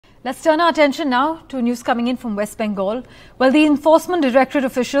Let's turn our attention now to news coming in from West Bengal. Well, the Enforcement Directorate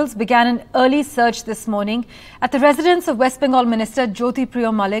officials began an early search this morning at the residence of West Bengal Minister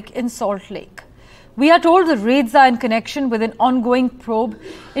Jyotipriyo Mallick in Salt Lake. We are told the raids are in connection with an ongoing probe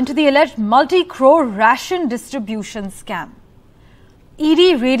into the alleged multi-crore ration distribution scam.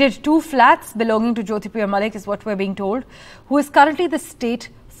 ED raided 2 flats belonging to Jyotipriyo Mallick, is what we're being told, who is currently the state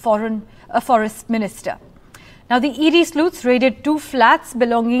forest minister. Now, the ED sleuths raided 2 flats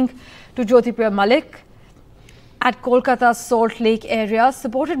belonging to Jyotipriyo Mallick at Kolkata's Salt Lake area,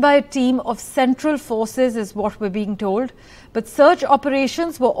 supported by a team of central forces, is what we're being told. But search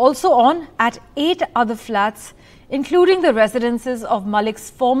operations were also on at 8 other flats, including the residences of Mallick's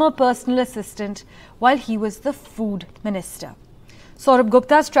former personal assistant while he was the food minister. Saurabh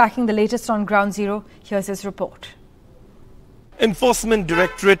Gupta is tracking the latest on Ground Zero. Here's his report. Enforcement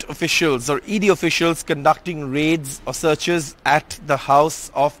Directorate officials or ED officials conducting raids or searches at the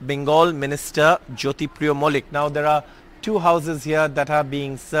house of Bengal Minister Jyotipriyo Mallick. Now, there are 2 houses here that are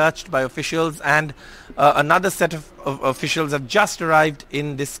being searched by officials, and another set of officials have just arrived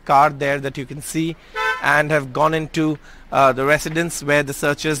in this car there that you can see and have gone into the residence where the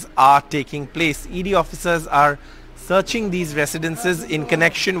searches are taking place. ED officers are searching these residences in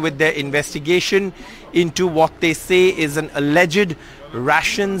connection with their investigation into what they say is an alleged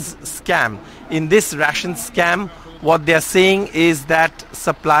rations scam. In this ration scam, what they are saying is that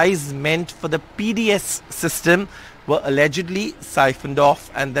supplies meant for the PDS system were allegedly siphoned off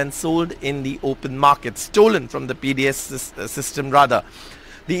and then sold in the open market, stolen from the PDS system rather.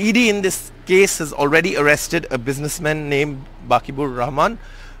 The ED in this case has already arrested a businessman named Bakibur Rahman,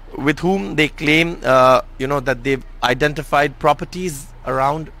 with whom they claim, that they've identified properties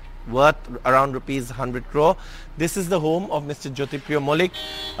worth around rupees 100 crore. This is the home of Mr. Jyotipriyo Mallick,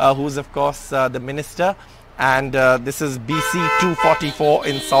 who is of course the minister, and this is BC 244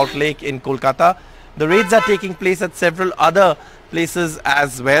 in Salt Lake in Kolkata. The raids are taking place at several other places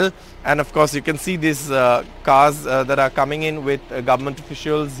as well, and of course you can see these cars that are coming in with government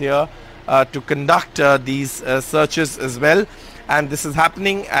officials here to conduct these searches as well. And this is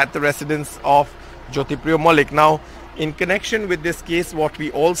happening at the residence of Jyotipriyo Mallick. Now, in connection with this case, what we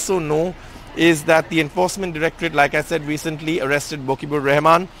also know is that the Enforcement Directorate, like I said, recently arrested Bakibur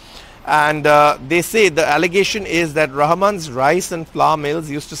Rahman. And they say the allegation is that Rahman's rice and flour mills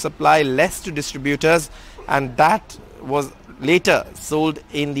used to supply less to distributors, and that was later sold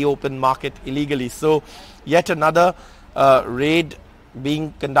in the open market illegally. So, yet another raid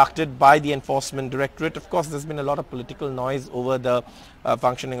being conducted by the Enforcement Directorate. Of course, there's been a lot of political noise over the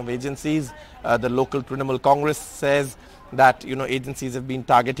functioning of agencies. The local Trinamool Congress says that agencies have been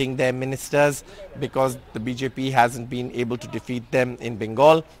targeting their ministers because the BJP hasn't been able to defeat them in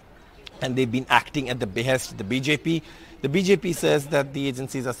Bengal, and they've been acting at the behest of the BJP. The BJP says that the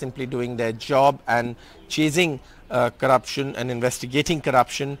agencies are simply doing their job and chasing corruption and investigating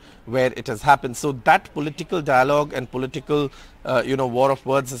corruption where it has happened. So that political dialogue and political war of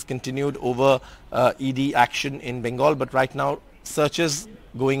words has continued over ED action in Bengal. But right now, searches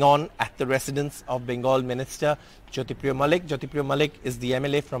going on at the residence of Bengal Minister Jyotipriyo Mallick. Jyotipriyo Mallick is the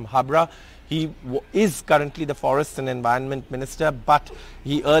MLA from Habra. He is currently the Forest and Environment Minister, but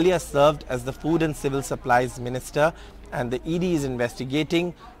he earlier served as the Food and Civil Supplies Minister, and the ED is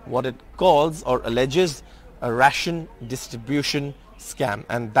investigating what it calls or alleges a ration distribution scam,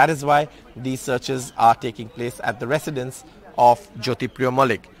 and that is why these searches are taking place at the residence of Jyotipriyo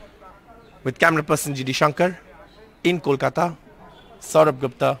Mallick. With camera person GD Shankar in Kolkata, Saurabh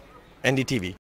Gupta, NDTV.